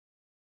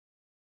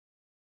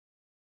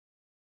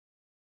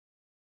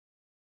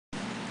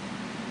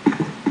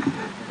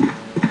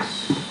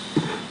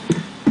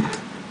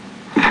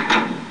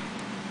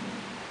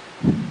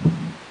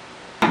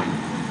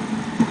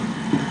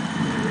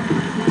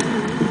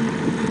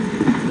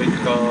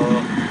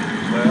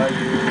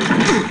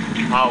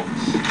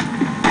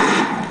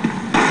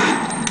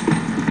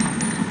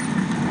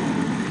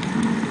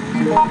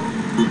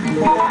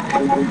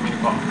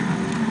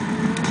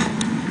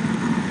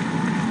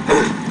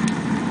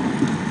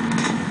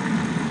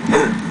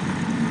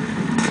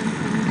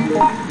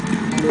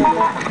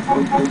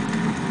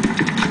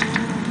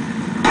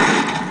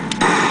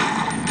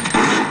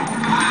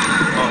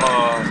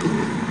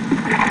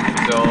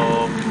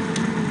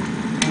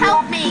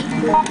Help me!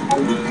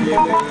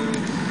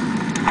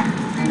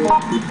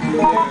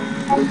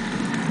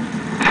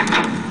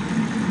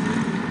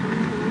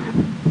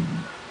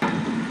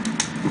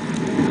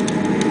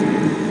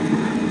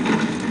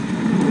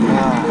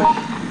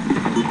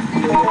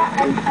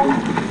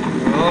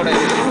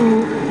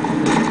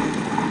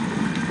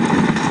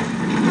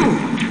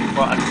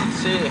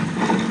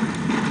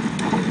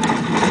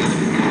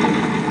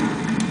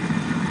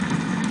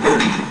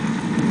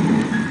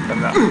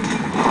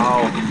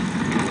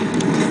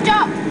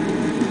 Stop!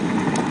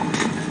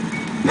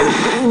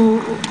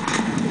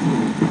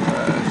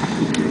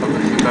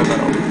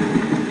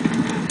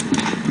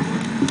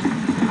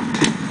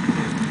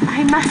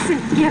 I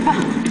mustn't give up.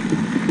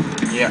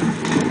 Yeah,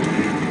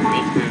 me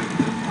too.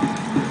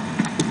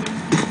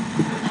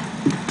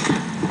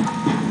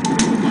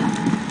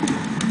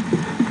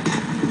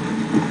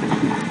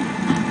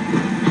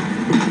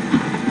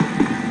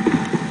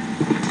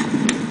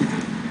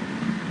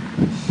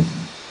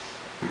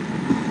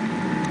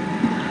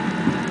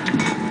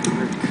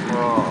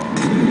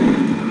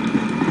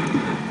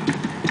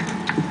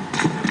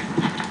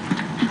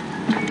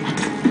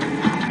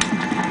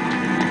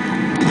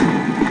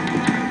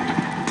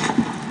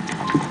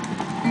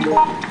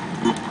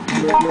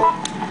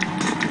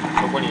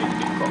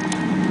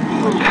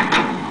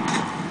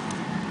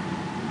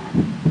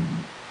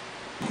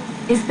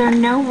 Is there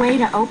no way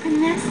to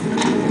open this?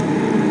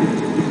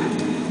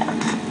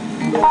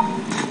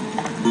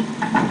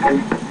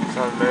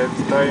 So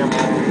let's diamond.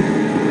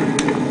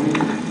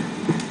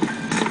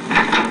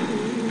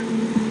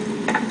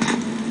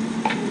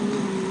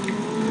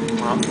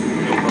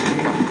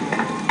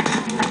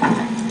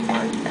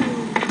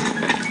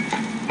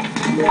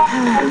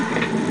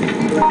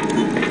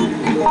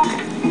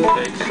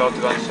 Take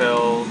shotgun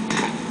shell.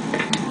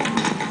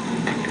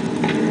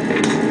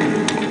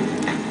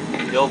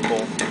 Yoko.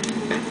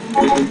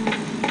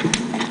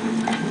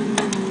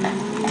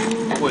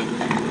 Wait.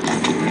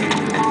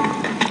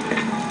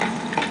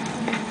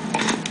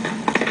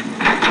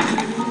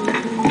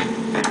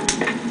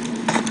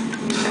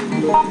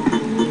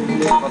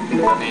 What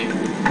is the name?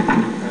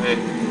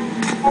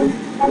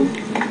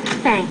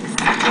 Thanks.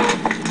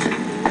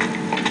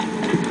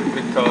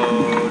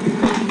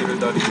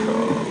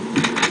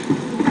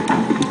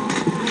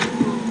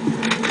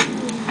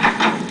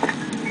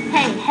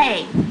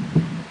 Hey.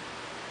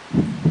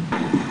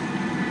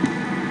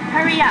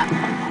 Hurry up.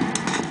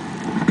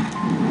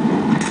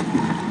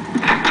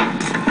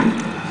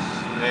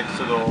 Next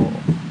door.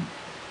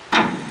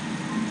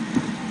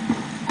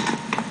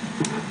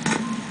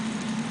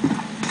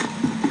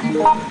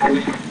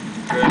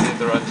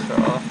 Grenade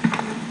launcher.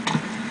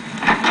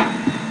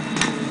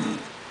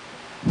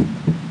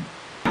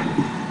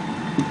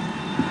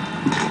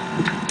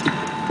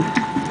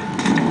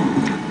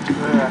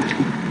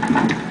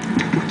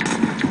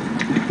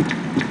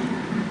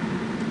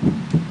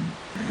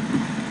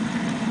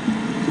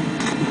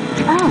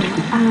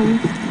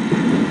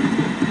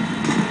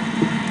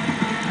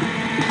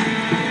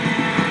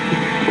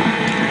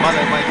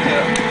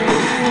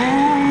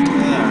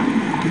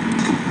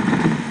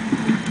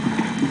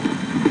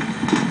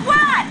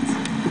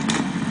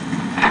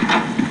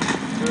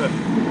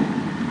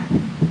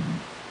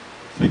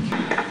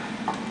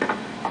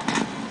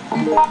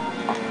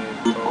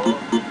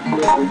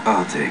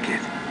 I'll take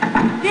it.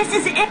 This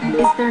is it.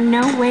 Is there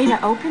no way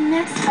to open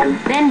this?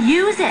 Then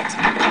use it.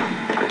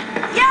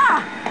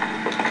 Yeah!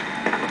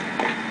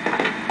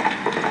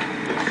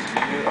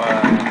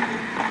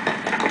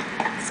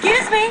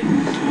 Excuse me?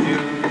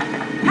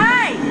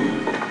 Hi!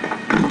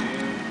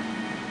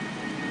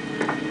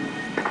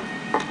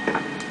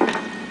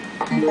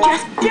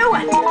 Just do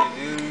it!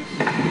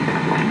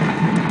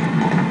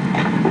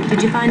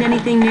 Did you find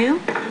anything new?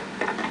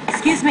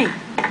 Excuse me.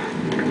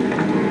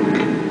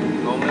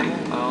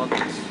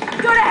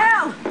 Go to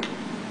hell!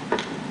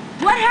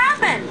 What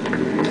happened?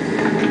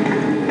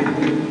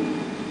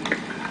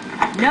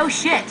 No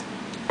shit.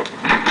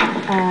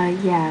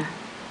 Yeah.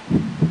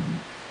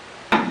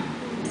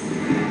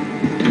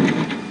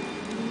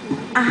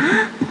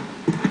 Uh-huh.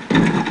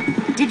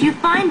 Did you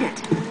find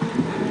it?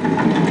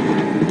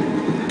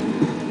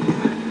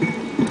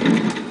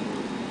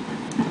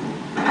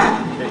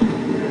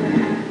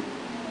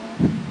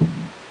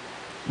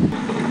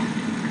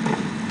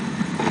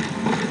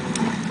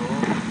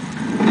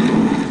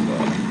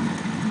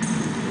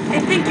 I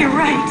think you're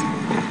right.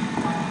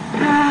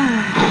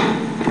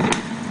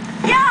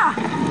 Yeah!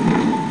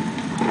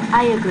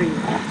 I agree.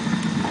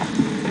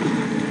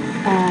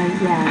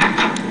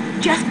 Yeah.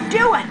 Just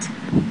do it!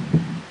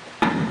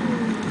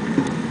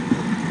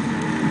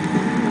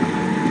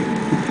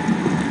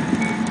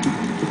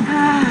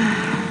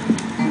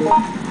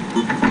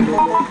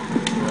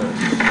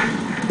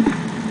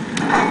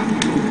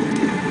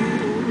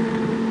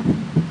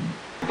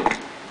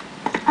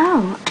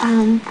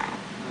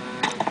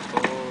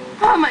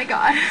 Oh my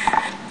god.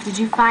 Did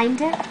you find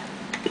it? どうだ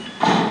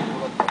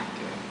ったっ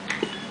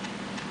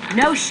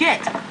No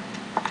shit.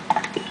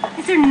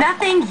 Is there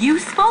nothing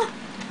useful?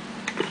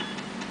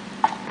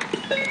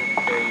 け？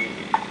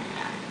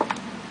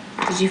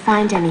 Did you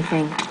find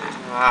anything?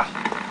 あ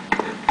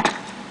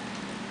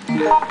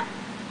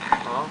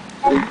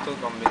本当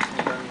か別に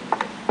何も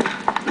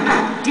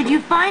Did you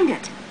find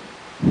it?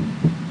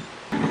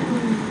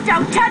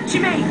 Don't touch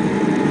me!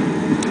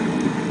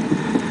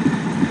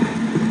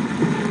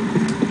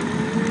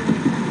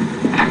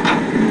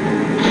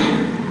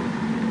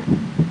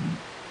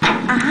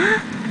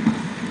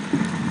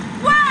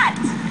 What?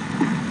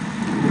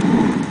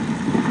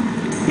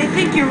 They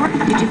think you're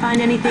right. Did you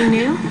find anything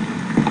new?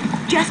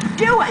 Just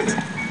do it!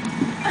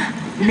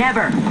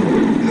 Never.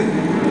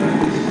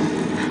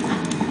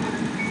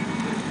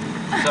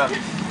 さあ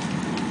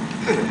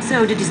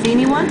So, did you see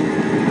anyone?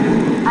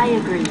 I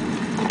agree.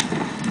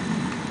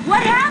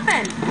 What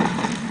happened?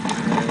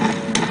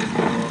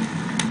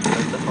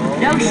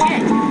 No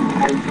shit.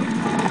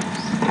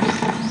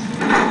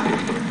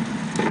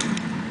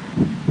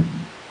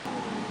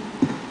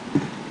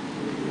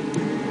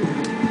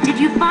 Did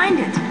you find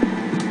it?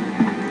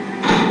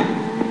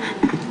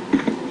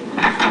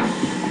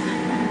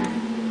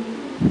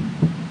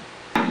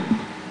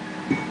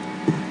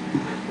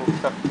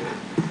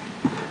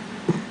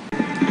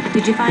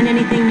 Did you find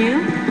anything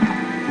new?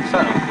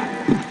 さあ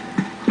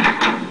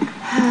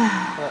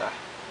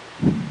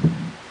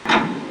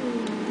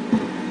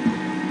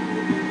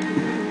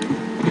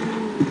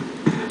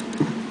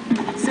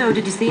So,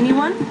 did you see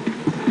anyone?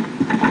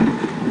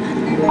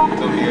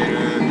 ゾンビがいる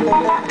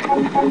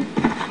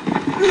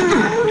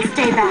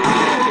Stay back.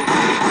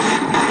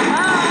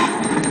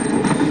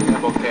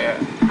 Okay.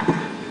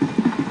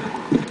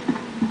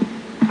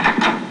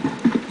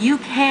 You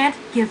can't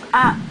give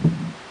up.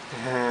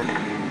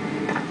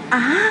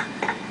 Uh-huh.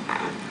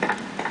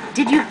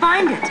 Did you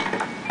find it?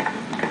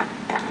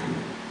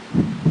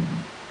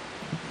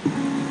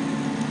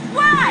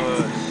 What?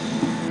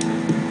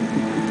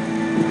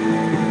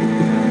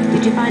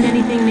 Did you find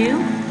anything new?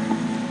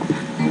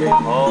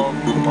 Oh,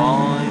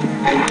 fine.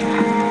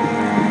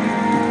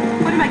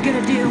 What am I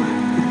gonna do?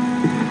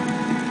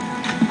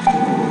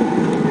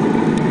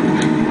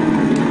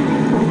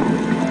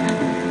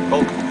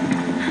 Oh,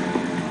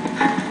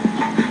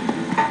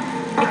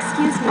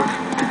 Excuse me.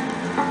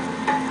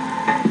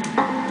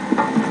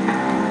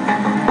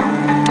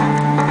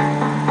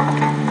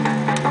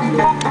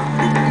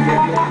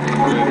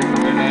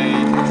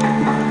 grenade.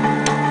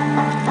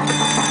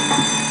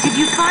 Did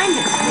you find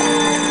it?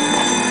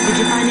 Did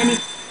you find any?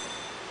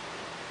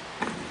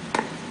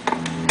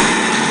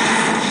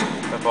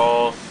 The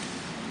boss.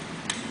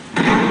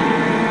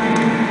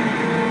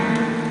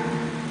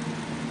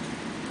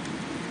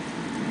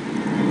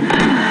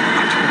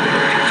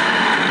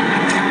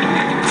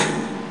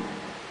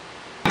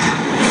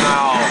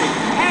 Now,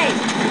 Hey!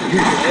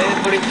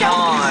 every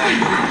time,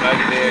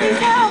 right there. Please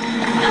help!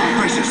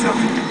 Brace yourself.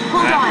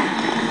 Hold on.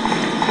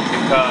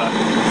 Cut.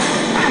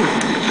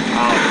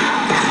 Out.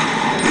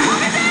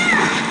 Over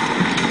there!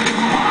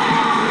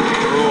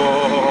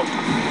 Whoa.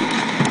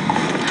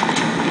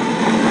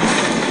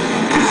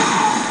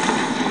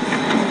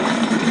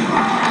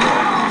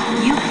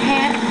 You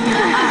can't.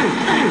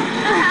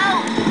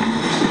 Help!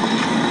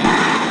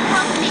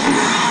 Help me!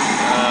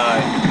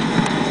 Aye.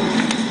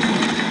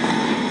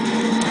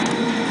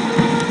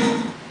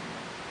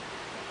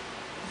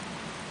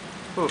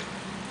 Whew.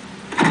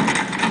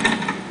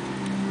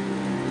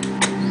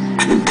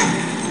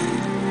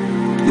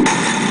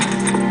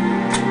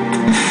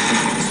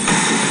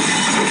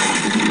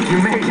 You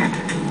made it.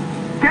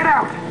 Get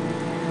out.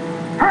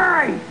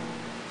 Hurry.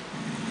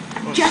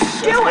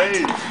 Just do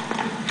it!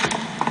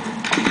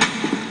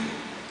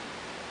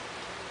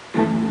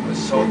 It's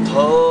so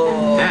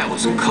tough. That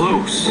was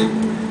close.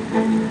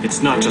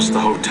 It's not just the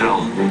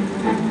hotel.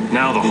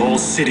 Now the whole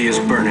city is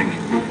burning.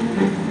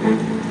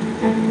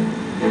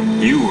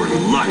 You were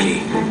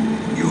lucky.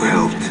 You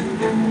helped.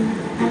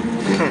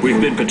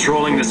 We've been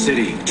patrolling the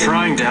city,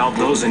 trying to help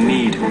those in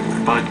need,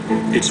 but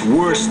it's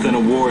worse than a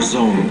war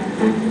zone.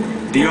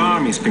 The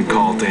army's been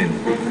called in.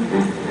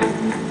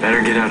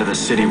 Better get out of the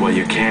city while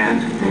you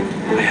can.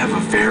 I have a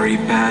very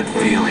bad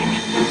feeling.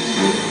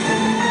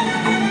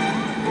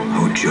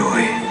 Oh,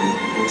 joy.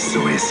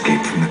 So I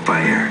escaped from the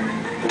fire.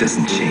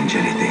 Doesn't change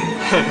anything.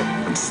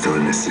 I'm still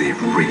in the city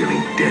of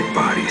wriggling dead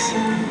bodies,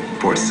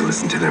 forced to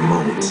listen to their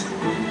moans.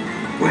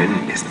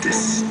 When is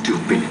this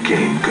stupid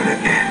game gonna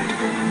end?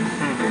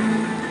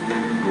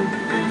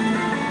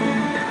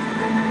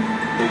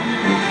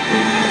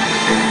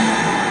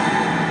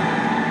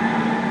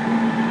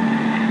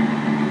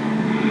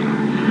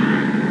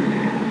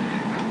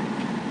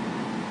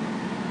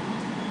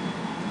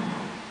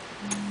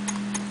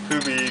 To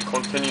be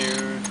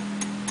continued.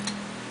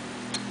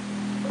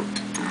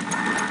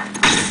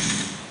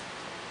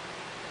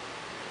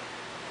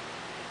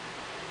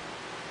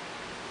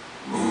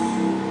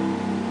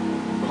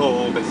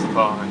 Oh, best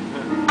time.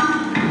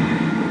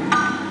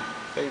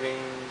 Saving.